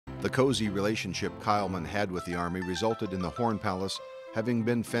The cozy relationship Keilman had with the Army resulted in the Horn Palace having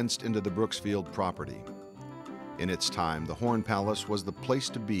been fenced into the Brooksfield property. In its time, the Horn Palace was the place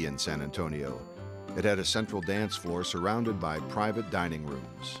to be in San Antonio. It had a central dance floor surrounded by private dining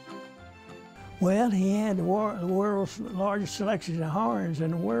rooms. Well, he had the world's largest selection of horns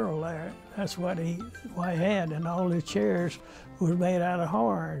in the world there. That's what he had, and all the chairs were made out of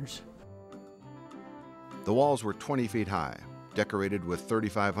horns. The walls were 20 feet high, decorated with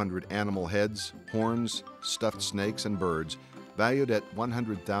 3,500 animal heads, horns, stuffed snakes, and birds, valued at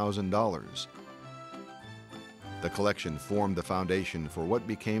 $100,000. The collection formed the foundation for what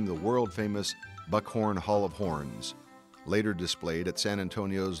became the world-famous Buckhorn Hall of Horns, later displayed at San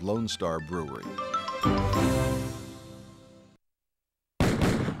Antonio's Lone Star Brewery.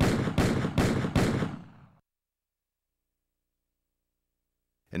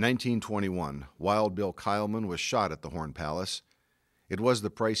 In 1921, Wild Bill Keilman was shot at the Horn Palace. It was the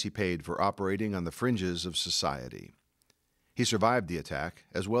price he paid for operating on the fringes of society. He survived the attack,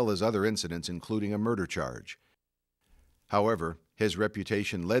 as well as other incidents, including a murder charge. However, his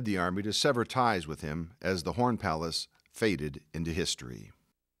reputation led the Army to sever ties with him as the Horn Palace faded into history.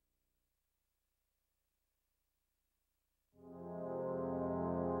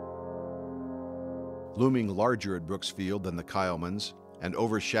 Looming larger at Brooksfield than the Keilmans and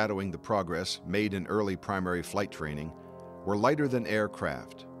overshadowing the progress made in early primary flight training were lighter-than-air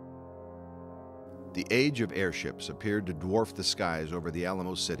craft. The age of airships appeared to dwarf the skies over the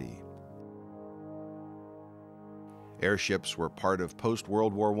Alamo City. Airships were part of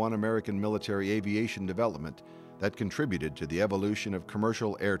post-World War I American military aviation development that contributed to the evolution of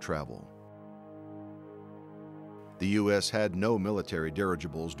commercial air travel. The U.S. had no military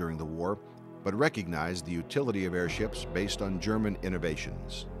dirigibles during the war, but recognized the utility of airships based on German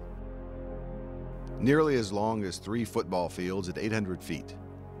innovations. Nearly as long as 3 football fields at 800 feet,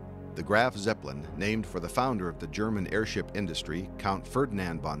 the Graf Zeppelin, named for the founder of the German airship industry, Count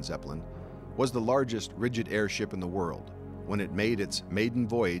Ferdinand von Zeppelin, was the largest rigid airship in the world when it made its maiden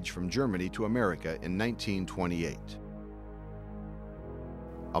voyage from Germany to America in 1928.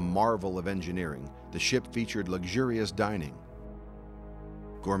 A marvel of engineering, the ship featured luxurious dining,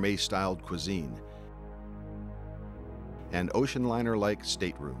 gourmet-styled cuisine, and ocean liner-like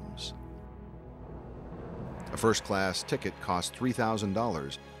staterooms. A first-class ticket cost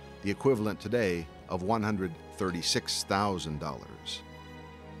 $3,000, the equivalent today of $136,000.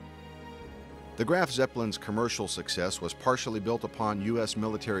 The Graf Zeppelin's commercial success was partially built upon U.S.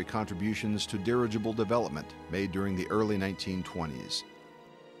 military contributions to dirigible development made during the early 1920s.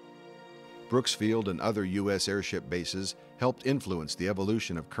 Brooksfield and other U.S. airship bases helped influence the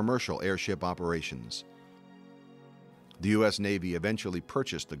evolution of commercial airship operations. The U.S. Navy eventually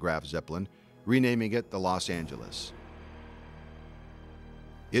purchased the Graf Zeppelin, renaming it the Los Angeles.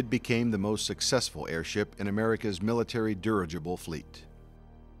 It became the most successful airship in America's military dirigible fleet.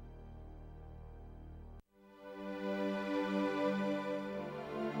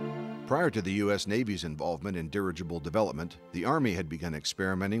 Prior to the U.S. Navy's involvement in dirigible development, the Army had begun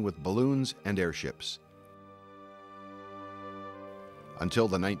experimenting with balloons and airships. Until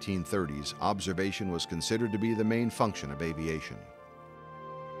the 1930s, observation was considered to be the main function of aviation.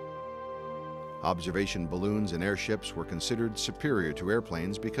 Observation balloons and airships were considered superior to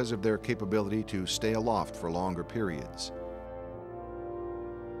airplanes because of their capability to stay aloft for longer periods.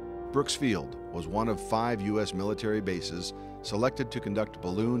 Brooksfield was one of 5 U.S. military bases selected to conduct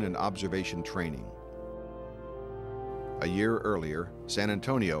balloon and observation training. A year earlier, San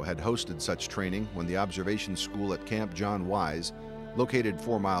Antonio had hosted such training when the observation school at Camp John Wise, located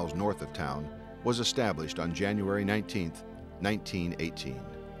 4 miles north of town, was established on January 19, 1918.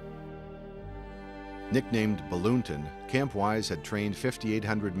 Nicknamed Balloonton, Camp Wise had trained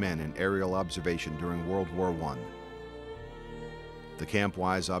 5,800 men in aerial observation during World War I. The Camp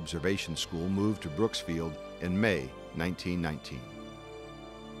Wise Observation School moved to Brooksfield in May 1919.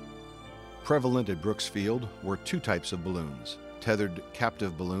 Prevalent at Brooksfield were 2 types of balloons: tethered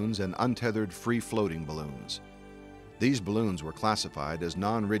captive balloons and untethered free-floating balloons. These balloons were classified as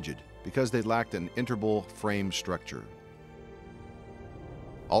non-rigid because they lacked an interbole frame structure.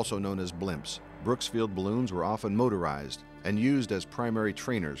 Also known as blimps, Brooksfield balloons were often motorized and used as primary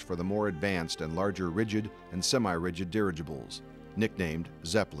trainers for the more advanced and larger rigid and semi-rigid dirigibles, nicknamed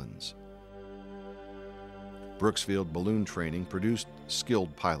Zeppelins. Brooksfield balloon training produced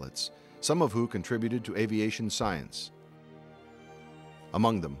skilled pilots, some of who contributed to aviation science.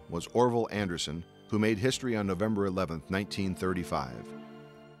 Among them was Orville Anderson, who made history on November 11, 1935.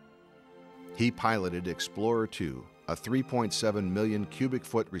 He piloted Explorer 2, a 3.7 million cubic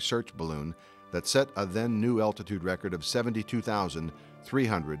foot research balloon that set a then new altitude record of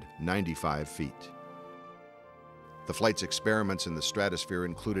 72,395 feet. The flight's experiments in the stratosphere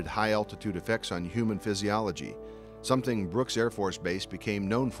included high-altitude effects on human physiology, something Brooks Air Force Base became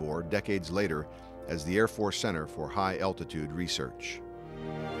known for decades later as the Air Force Center for High-Altitude Research.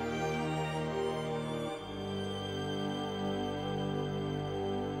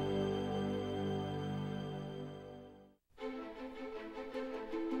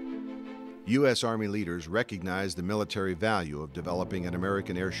 U.S. Army leaders recognized the military value of developing an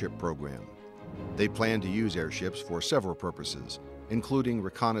American airship program. They planned to use airships for several purposes, including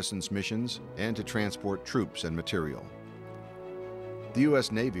reconnaissance missions and to transport troops and material. The U.S.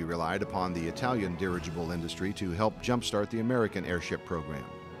 Navy relied upon the Italian dirigible industry to help jumpstart the American airship program.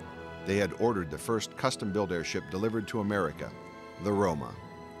 They had ordered the first custom-built airship delivered to America, the Roma.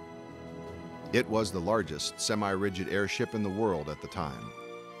 It was the largest semi-rigid airship in the world at the time.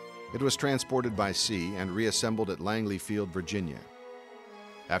 It was transported by sea and reassembled at Langley Field, Virginia.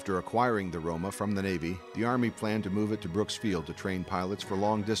 After acquiring the Roma from the Navy, the Army planned to move it to Brooks Field to train pilots for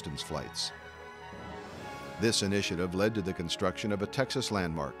long-distance flights. This initiative led to the construction of a Texas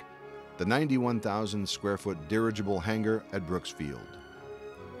landmark, the 91,000 square foot dirigible hangar at Brooks Field.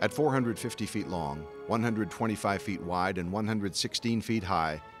 At 450 feet long, 125 feet wide, and 116 feet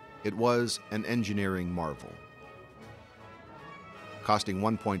high, it was an engineering marvel. Costing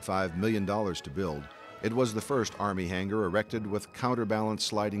 $1.5 million to build, it was the first Army hangar erected with counterbalance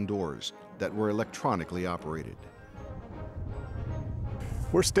sliding doors that were electronically operated.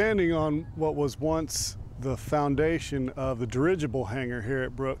 We're standing on what was once the foundation of the dirigible hangar here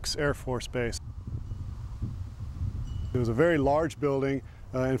at Brooks Air Force Base. It was a very large building,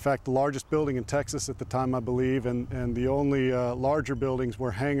 in fact the largest building in Texas at the time, I believe, and the only larger buildings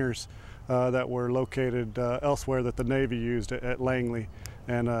were hangars that were located elsewhere that the Navy used at Langley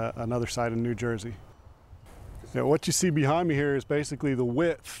and another site in New Jersey. Now, what you see behind me here is basically the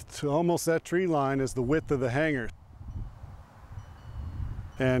width to almost that tree line is the width of the hangar,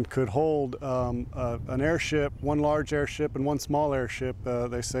 and could hold an airship, one large airship and one small airship.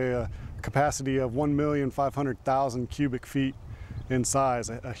 They say a capacity of 1,500,000 cubic feet in size,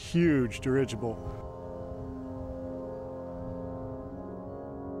 a huge dirigible.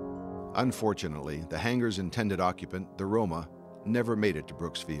 Unfortunately, the hangar's intended occupant, the Roma, never made it to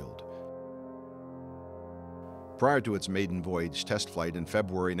Brooks Field. Prior to its maiden voyage test flight in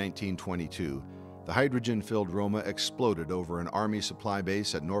February 1922, the hydrogen-filled Roma exploded over an Army supply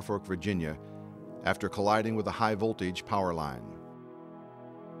base at Norfolk, Virginia, after colliding with a high-voltage power line.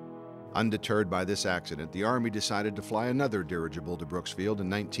 Undeterred by this accident, the Army decided to fly another dirigible to Brooks Field in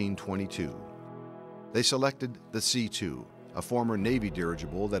 1922. They selected the C-2, a former Navy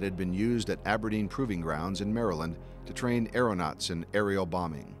dirigible that had been used at Aberdeen Proving Grounds in Maryland to train aeronauts in aerial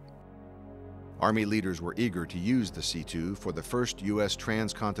bombing. Army leaders were eager to use the C-2 for the first U.S.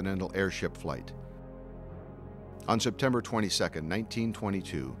 transcontinental airship flight. On September 22,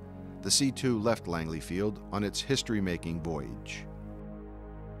 1922, the C-2 left Langley Field on its history-making voyage.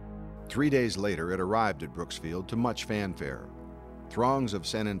 3 days later, it arrived at Brooks Field to much fanfare. Throngs of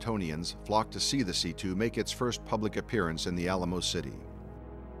San Antonians flocked to see the C-2 make its first public appearance in the Alamo City.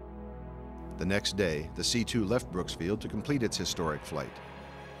 The next day, the C-2 left Brooks Field to complete its historic flight.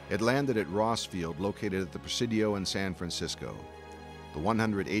 It landed at Ross Field, located at the Presidio in San Francisco. The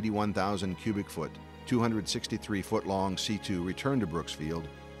 181,000 cubic foot, 263-foot-long C-2 returned to Brooks Field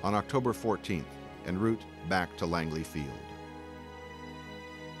on October 14th en route back to Langley Field.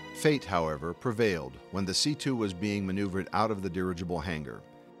 Fate, however, prevailed when the C-2 was being maneuvered out of the dirigible hangar.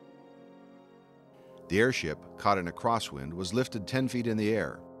 The airship, caught in a crosswind, was lifted 10 feet in the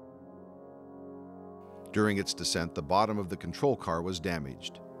air. During its descent, the bottom of the control car was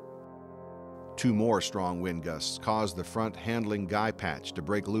damaged. 2 more strong wind gusts caused the front handling guy patch to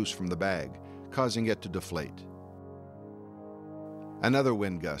break loose from the bag, causing it to deflate. Another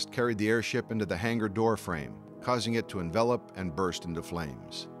wind gust carried the airship into the hangar door frame, causing it to envelop and burst into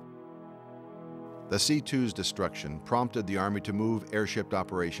flames. The C-2's destruction prompted the Army to move airship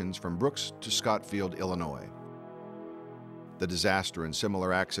operations from Brooks to Scott Field, Illinois. The disaster and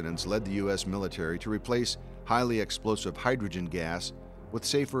similar accidents led the U.S. military to replace highly explosive hydrogen gas with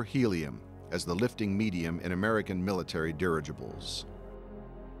safer helium as the lifting medium in American military dirigibles.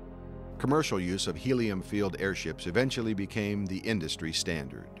 Commercial use of helium-fueled airships eventually became the industry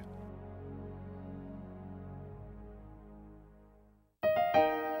standard.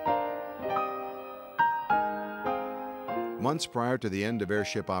 Months prior to the end of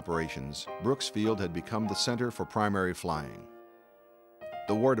airship operations, Brooks Field had become the center for primary flying.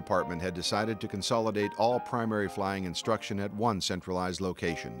 The War Department had decided to consolidate all primary flying instruction at one centralized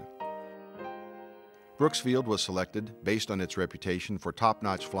location. Brooksfield was selected based on its reputation for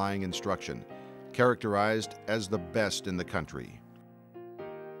top-notch flying instruction, characterized as the best in the country.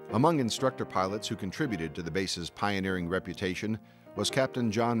 Among instructor pilots who contributed to the base's pioneering reputation was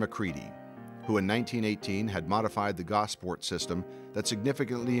Captain John McCready, who in 1918 had modified the Gosport system that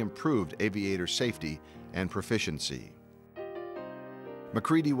significantly improved aviator safety and proficiency.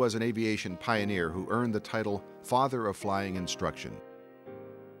 McCready was an aviation pioneer who earned the title Father of Flying Instruction.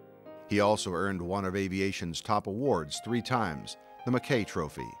 He also earned one of aviation's top awards 3 times, the McKay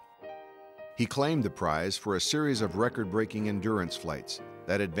Trophy. He claimed the prize for a series of record-breaking endurance flights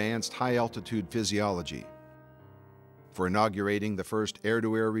that advanced high-altitude physiology, for inaugurating the first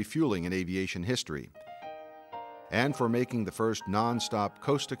air-to-air refueling in aviation history, and for making the first non-stop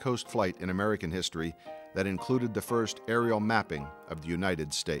coast-to-coast flight in American history that included the first aerial mapping of the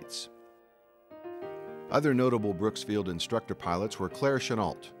United States. Other notable Brooksfield instructor pilots were Claire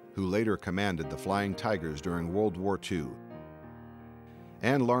Chenault, who later commanded the Flying Tigers during World War II,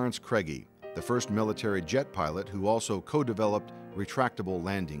 and Lawrence Craigie, the first military jet pilot who also co-developed retractable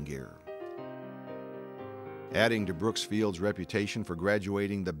landing gear. Adding to Brooksfield's reputation for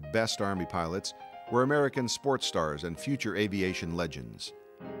graduating the best Army pilots were American sports stars and future aviation legends.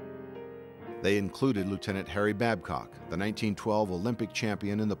 They included Lieutenant Harry Babcock, the 1912 Olympic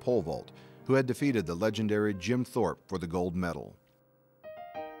champion in the pole vault, who had defeated the legendary Jim Thorpe for the gold medal.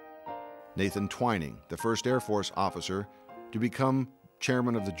 Nathan Twining, the first Air Force officer to become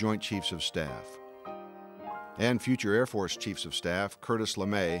chairman of the Joint Chiefs of Staff, and future Air Force Chiefs of Staff Curtis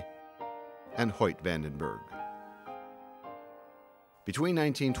LeMay and Hoyt Vandenberg. Between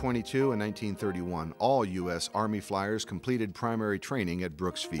 1922 and 1931, all U.S. Army flyers completed primary training at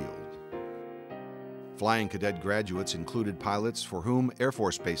Brooksfield. Flying cadet graduates included pilots for whom Air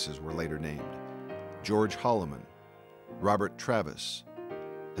Force bases were later named: George Holloman, Robert Travis,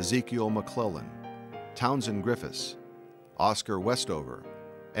 Ezekiel McClellan, Townsend Griffiths, Oscar Westover,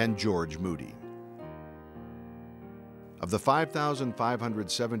 and George Moody. Of the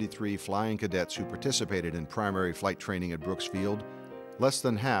 5,573 flying cadets who participated in primary flight training at Brooksfield, less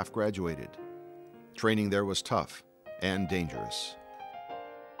than half graduated. Training there was tough and dangerous.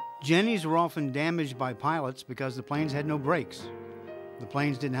 Jennies were often damaged by pilots because the planes had no brakes. The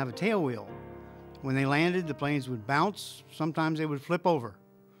planes didn't have a tail wheel. When they landed, the planes would bounce. Sometimes they would flip over.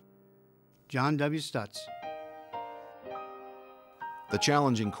 John W. Stutz. The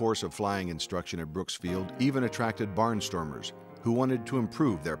challenging course of flying instruction at Brooksfield even attracted barnstormers who wanted to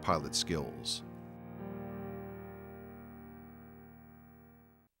improve their pilot skills.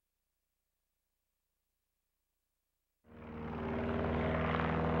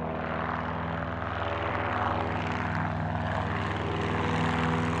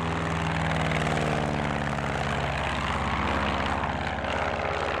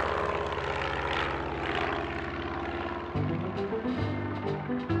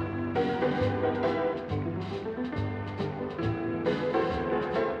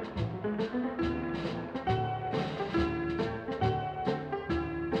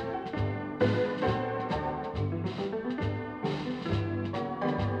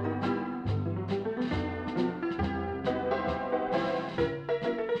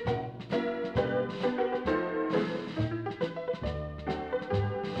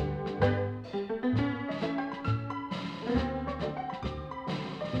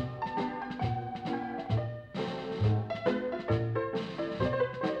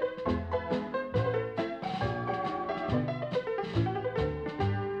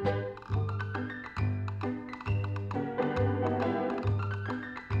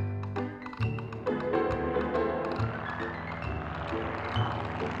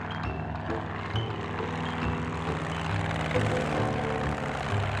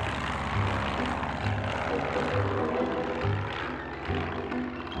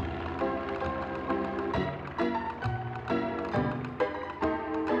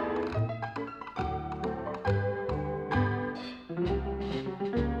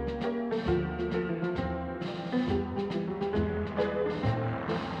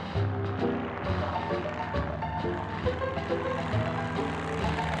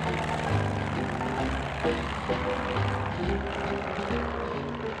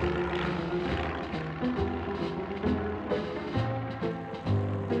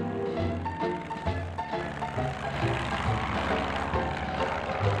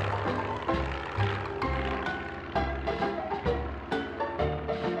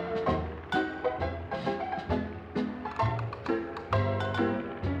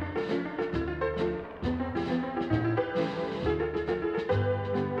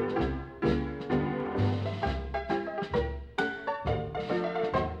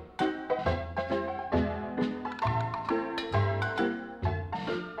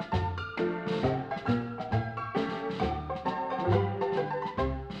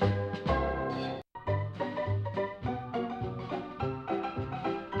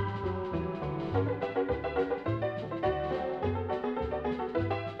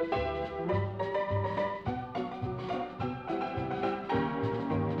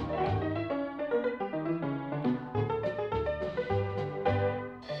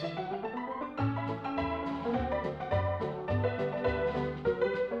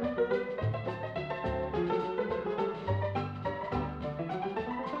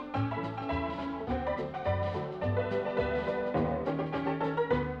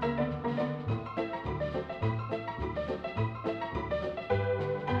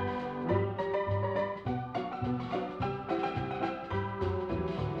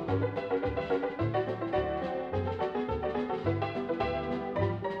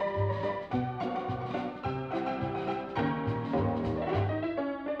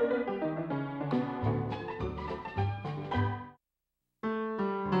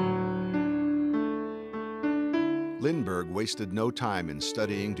 Lindbergh wasted no time in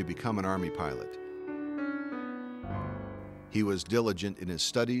studying to become an Army pilot. He was diligent in his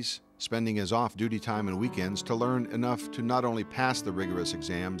studies, spending his off-duty time and weekends to learn enough to not only pass the rigorous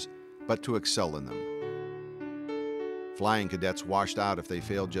exams, but to excel in them. Flying cadets washed out if they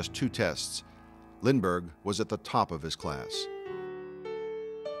failed just 2 tests. Lindbergh was at the top of his class.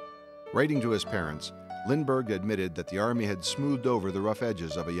 Writing to his parents, Lindbergh admitted that the Army had smoothed over the rough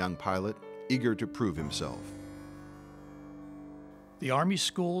edges of a young pilot, eager to prove himself. The Army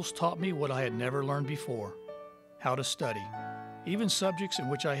schools taught me what I had never learned before, how to study, even subjects in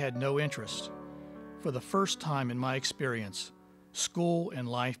which I had no interest. For the first time in my experience, school and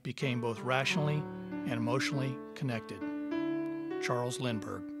life became both rationally and emotionally connected. Charles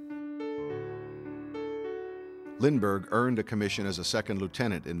Lindbergh. Lindbergh earned a commission as a second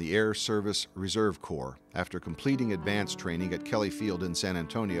lieutenant in the Air Service Reserve Corps after completing advanced training at Kelly Field in San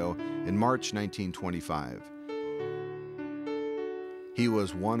Antonio in March 1925. He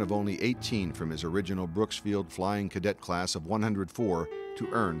was one of only 18 from his original Brooksfield Flying Cadet class of 104 to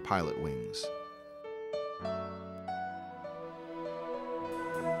earn pilot wings.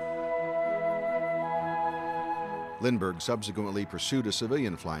 Lindbergh subsequently pursued a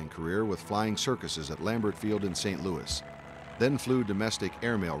civilian flying career with flying circuses at Lambert Field in St. Louis, then flew domestic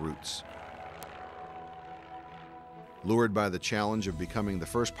airmail routes. Lured by the challenge of becoming the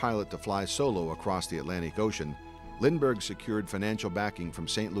first pilot to fly solo across the Atlantic Ocean, Lindbergh secured financial backing from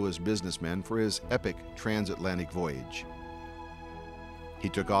St. Louis businessmen for his epic transatlantic voyage. He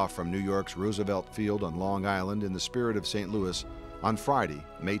took off from New York's Roosevelt Field on Long Island in the spirit of St. Louis on Friday,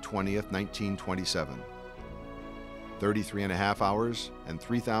 May 20th, 1927. 33.5 hours and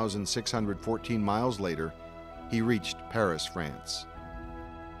 3,614 miles later, he reached Paris, France.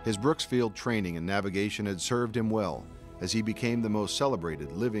 His Brooksfield training in navigation had served him well, as he became the most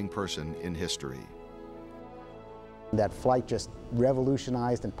celebrated living person in history. That flight just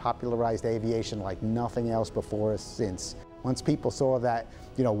revolutionized and popularized aviation like nothing else before or since. Once people saw that,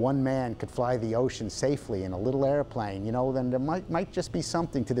 one man could fly the ocean safely in a little airplane, then there might just be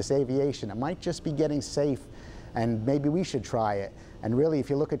something to this aviation. It might just be getting safe, and maybe we should try it. And really, if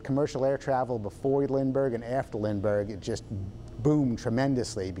you look at commercial air travel before Lindbergh and after Lindbergh, it just boomed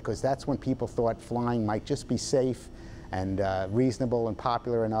tremendously, because that's when people thought flying might just be safe and reasonable and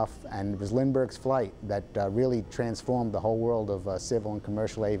popular enough. And it was Lindbergh's flight that really transformed the whole world of civil and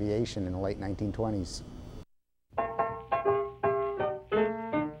commercial aviation in the late 1920s.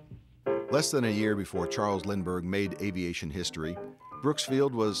 Less than a year before Charles Lindbergh made aviation history,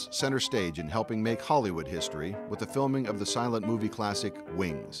 Brooksfield was center stage in helping make Hollywood history with the filming of the silent movie classic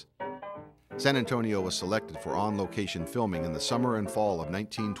Wings. San Antonio was selected for on-location filming in the summer and fall of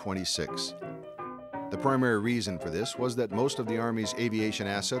 1926. The primary reason for this was that most of the Army's aviation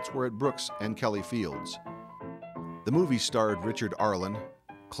assets were at Brooks and Kelly Fields. The movie starred Richard Arlen,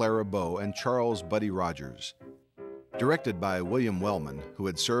 Clara Bow, and Charles Buddy Rogers. Directed by William Wellman, who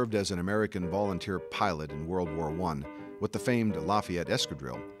had served as an American volunteer pilot in World War I with the famed Lafayette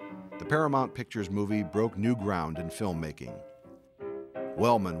Escadrille, the Paramount Pictures movie broke new ground in filmmaking.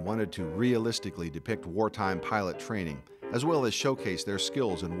 Wellman wanted to realistically depict wartime pilot training, as well as showcase their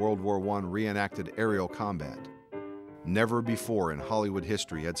skills in World War I reenacted aerial combat. Never before in Hollywood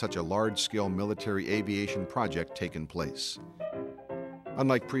history had such a large-scale military aviation project taken place.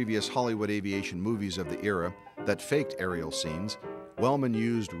 Unlike previous Hollywood aviation movies of the era that faked aerial scenes, Wellman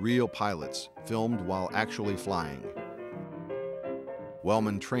used real pilots, filmed while actually flying.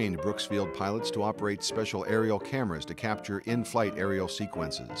 Wellman trained Brooksfield pilots to operate special aerial cameras to capture in-flight aerial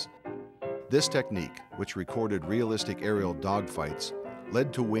sequences. This technique, which recorded realistic aerial dogfights,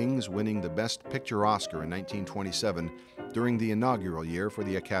 led to Wings winning the Best Picture Oscar in 1927 during the inaugural year for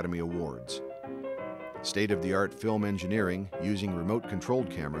the Academy Awards. State-of-the-art film engineering using remote-controlled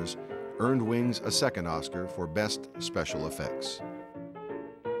cameras earned Wings a second Oscar for Best Special Effects.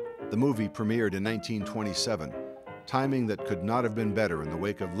 The movie premiered in 1927, timing that could not have been better in the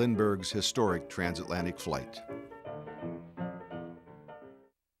wake of Lindbergh's historic transatlantic flight.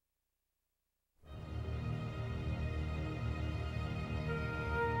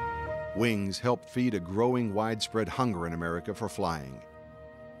 Wings helped feed a growing widespread hunger in America for flying.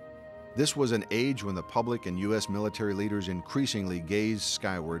 This was an age when the public and U.S. military leaders increasingly gazed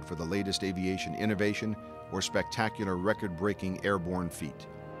skyward for the latest aviation innovation or spectacular record-breaking airborne feat.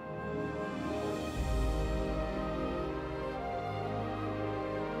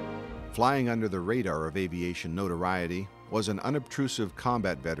 Flying under the radar of aviation notoriety was an unobtrusive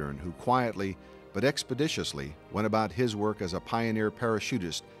combat veteran who quietly but expeditiously went about his work as a pioneer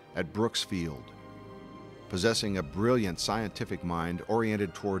parachutist at Brooks Field. Possessing a brilliant scientific mind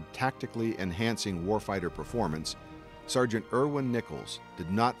oriented toward tactically enhancing warfighter performance, Sergeant Irwin Nichols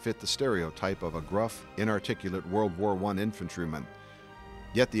did not fit the stereotype of a gruff, inarticulate World War I infantryman.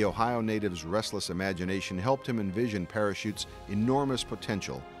 Yet the Ohio native's restless imagination helped him envision parachutes' enormous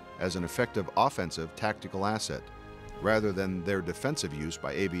potential as an effective offensive tactical asset, rather than their defensive use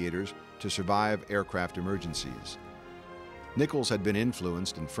by aviators to survive aircraft emergencies. Nichols had been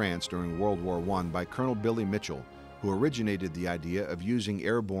influenced in France during World War I by Colonel Billy Mitchell, who originated the idea of using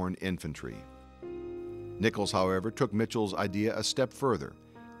airborne infantry. Nichols, however, took Mitchell's idea a step further.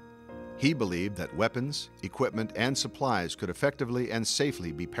 He believed that weapons, equipment, and supplies could effectively and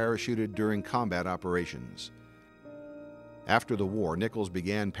safely be parachuted during combat operations. After the war, Nichols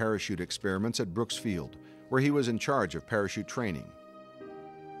began parachute experiments at Brooks Field, where he was in charge of parachute training.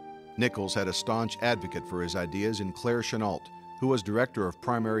 Nichols had a staunch advocate for his ideas in Claire Chenault, who was director of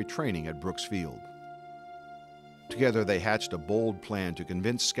primary training at Brooks Field. Together, they hatched a bold plan to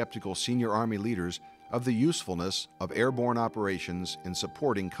convince skeptical senior Army leaders of the usefulness of airborne operations in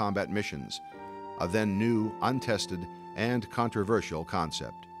supporting combat missions, a then new, untested, and controversial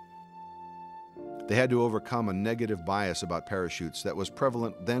concept. They had to overcome a negative bias about parachutes that was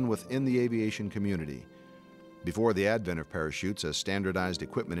prevalent then within the aviation community. Before the advent of parachutes as standardized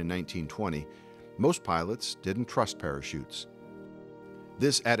equipment in 1920, most pilots didn't trust parachutes.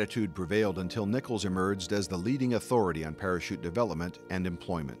 This attitude prevailed until Nichols emerged as the leading authority on parachute development and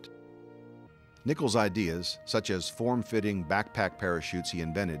employment. Nichols' ideas, such as form-fitting backpack parachutes he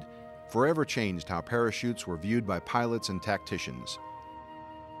invented, forever changed how parachutes were viewed by pilots and tacticians.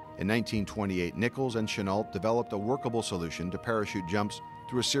 In 1928, Nichols and Chenault developed a workable solution to parachute jumps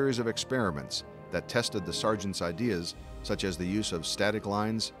through a series of experiments that tested the sergeant's ideas, such as the use of static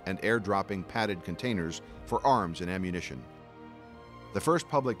lines and air-dropping padded containers for arms and ammunition. The first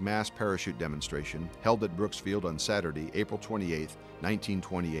public mass parachute demonstration, held at Brooks Field on Saturday, April 28,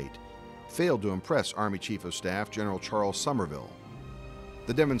 1928, failed to impress Army Chief of Staff General Charles Somerville.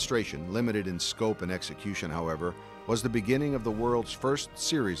 The demonstration, limited in scope and execution, however, was the beginning of the world's first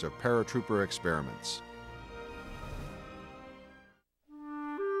series of paratrooper experiments.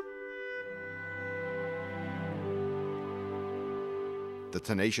 The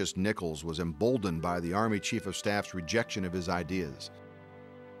tenacious Nichols was emboldened by the Army Chief of Staff's rejection of his ideas.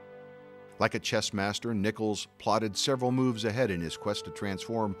 Like a chess master, Nichols plotted several moves ahead in his quest to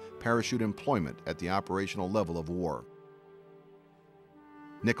transform parachute employment at the operational level of war.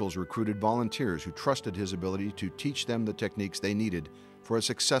 Nichols recruited volunteers who trusted his ability to teach them the techniques they needed for a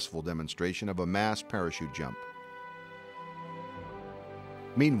successful demonstration of a mass parachute jump.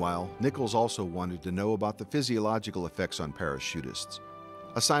 Meanwhile, Nichols also wanted to know about the physiological effects on parachutists,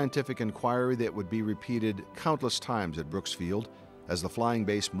 a scientific inquiry that would be repeated countless times at Brooks Field as the flying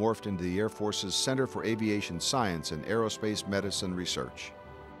base morphed into the Air Force's Center for Aviation Science and Aerospace Medicine Research.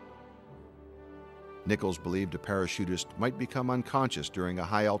 Nichols believed a parachutist might become unconscious during a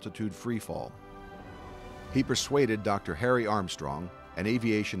high-altitude freefall. He persuaded Dr. Harry Armstrong, an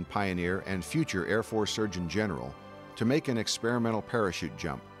aviation pioneer and future Air Force Surgeon General, to make an experimental parachute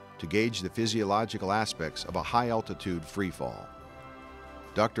jump to gauge the physiological aspects of a high-altitude freefall.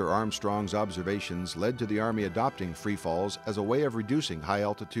 Dr. Armstrong's observations led to the Army adopting freefalls as a way of reducing high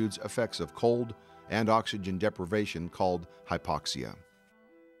altitude's effects of cold and oxygen deprivation called hypoxia.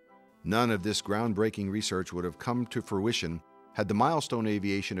 None of this groundbreaking research would have come to fruition had the milestone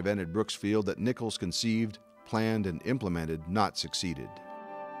aviation event at Brooks Field that Nichols conceived, planned, and implemented not succeeded.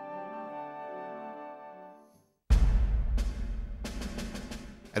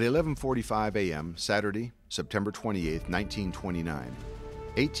 At 11:45 a.m., Saturday, September 28, 1929,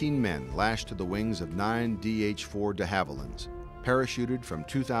 18 men lashed to the wings of 9 DH-4 de Havillands, parachuted from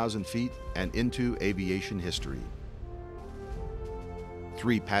 2,000 feet and into aviation history.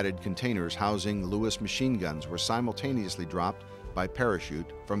 3 padded containers housing Lewis machine guns were simultaneously dropped by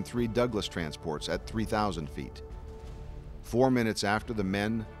parachute from 3 Douglas transports at 3,000 feet. 4 minutes after the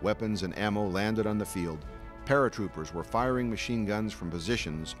men, weapons, and ammo landed on the field, paratroopers were firing machine guns from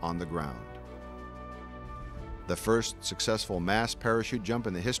positions on the ground. The first successful mass parachute jump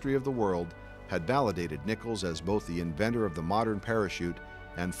in the history of the world had validated Nichols as both the inventor of the modern parachute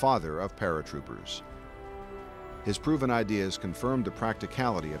and father of paratroopers. His proven ideas confirmed the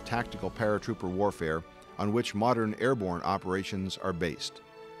practicality of tactical paratrooper warfare on which modern airborne operations are based.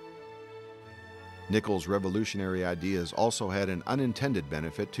 Nichols' revolutionary ideas also had an unintended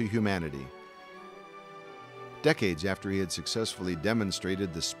benefit to humanity. Decades after he had successfully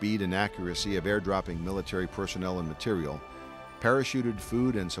demonstrated the speed and accuracy of airdropping military personnel and material, parachuted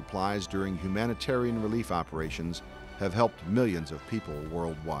food and supplies during humanitarian relief operations have helped millions of people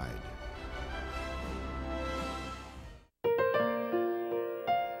worldwide.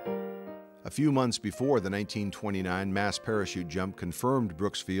 A few months before the 1929 mass parachute jump confirmed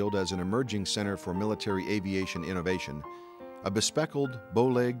Brooks Field as an emerging center for military aviation innovation, a bespectacled,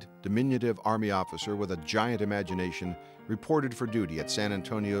 bow-legged, diminutive Army officer with a giant imagination reported for duty at San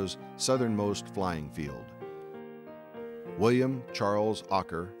Antonio's southernmost flying field. William Charles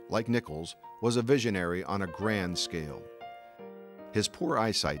Ocker, like Nichols, was a visionary on a grand scale. His poor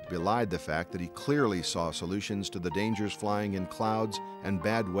eyesight belied the fact that he clearly saw solutions to the dangers flying in clouds and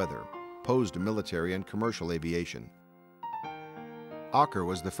bad weather posed to military and commercial aviation. Ocker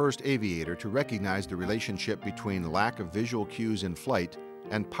was the first aviator to recognize the relationship between lack of visual cues in flight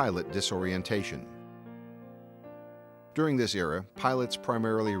and pilot disorientation. During this era, pilots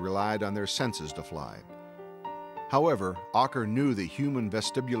primarily relied on their senses to fly. However, Ocker knew the human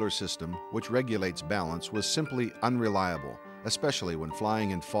vestibular system, which regulates balance, was simply unreliable, especially when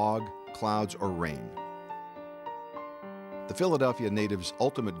flying in fog, clouds, or rain. The Philadelphia native's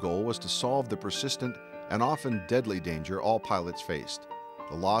ultimate goal was to solve the persistent and often deadly danger all pilots faced,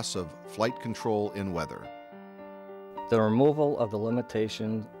 the loss of flight control in weather. The removal of the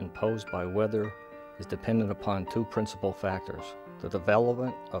limitations imposed by weather is dependent upon two principal factors: the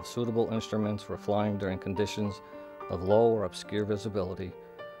development of suitable instruments for flying during conditions of low or obscure visibility,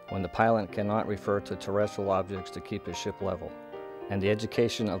 when the pilot cannot refer to terrestrial objects to keep his ship level, and the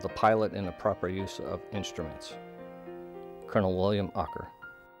education of the pilot in the proper use of instruments. Colonel William Ocker.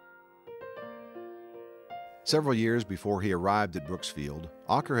 Several years before he arrived at Brooks Field,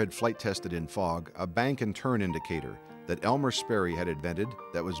 Ocker had flight tested in fog a bank and turn indicator that Elmer Sperry had invented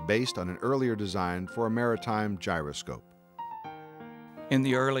that was based on an earlier design for a maritime gyroscope. In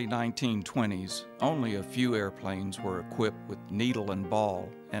the early 1920s, only a few airplanes were equipped with needle and ball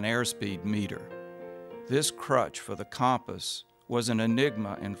and airspeed meter. This crutch for the compass was an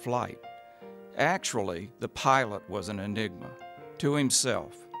enigma in flight. Actually, the pilot was an enigma to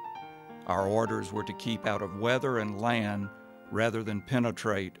himself. Our orders were to keep out of weather and land rather than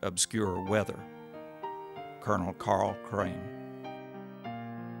penetrate obscure weather. Colonel Carl Crane.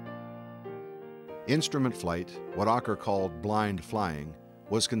 Instrument flight, what Ocker called blind flying,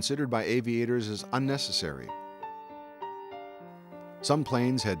 was considered by aviators as unnecessary. Some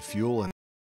planes had fuel and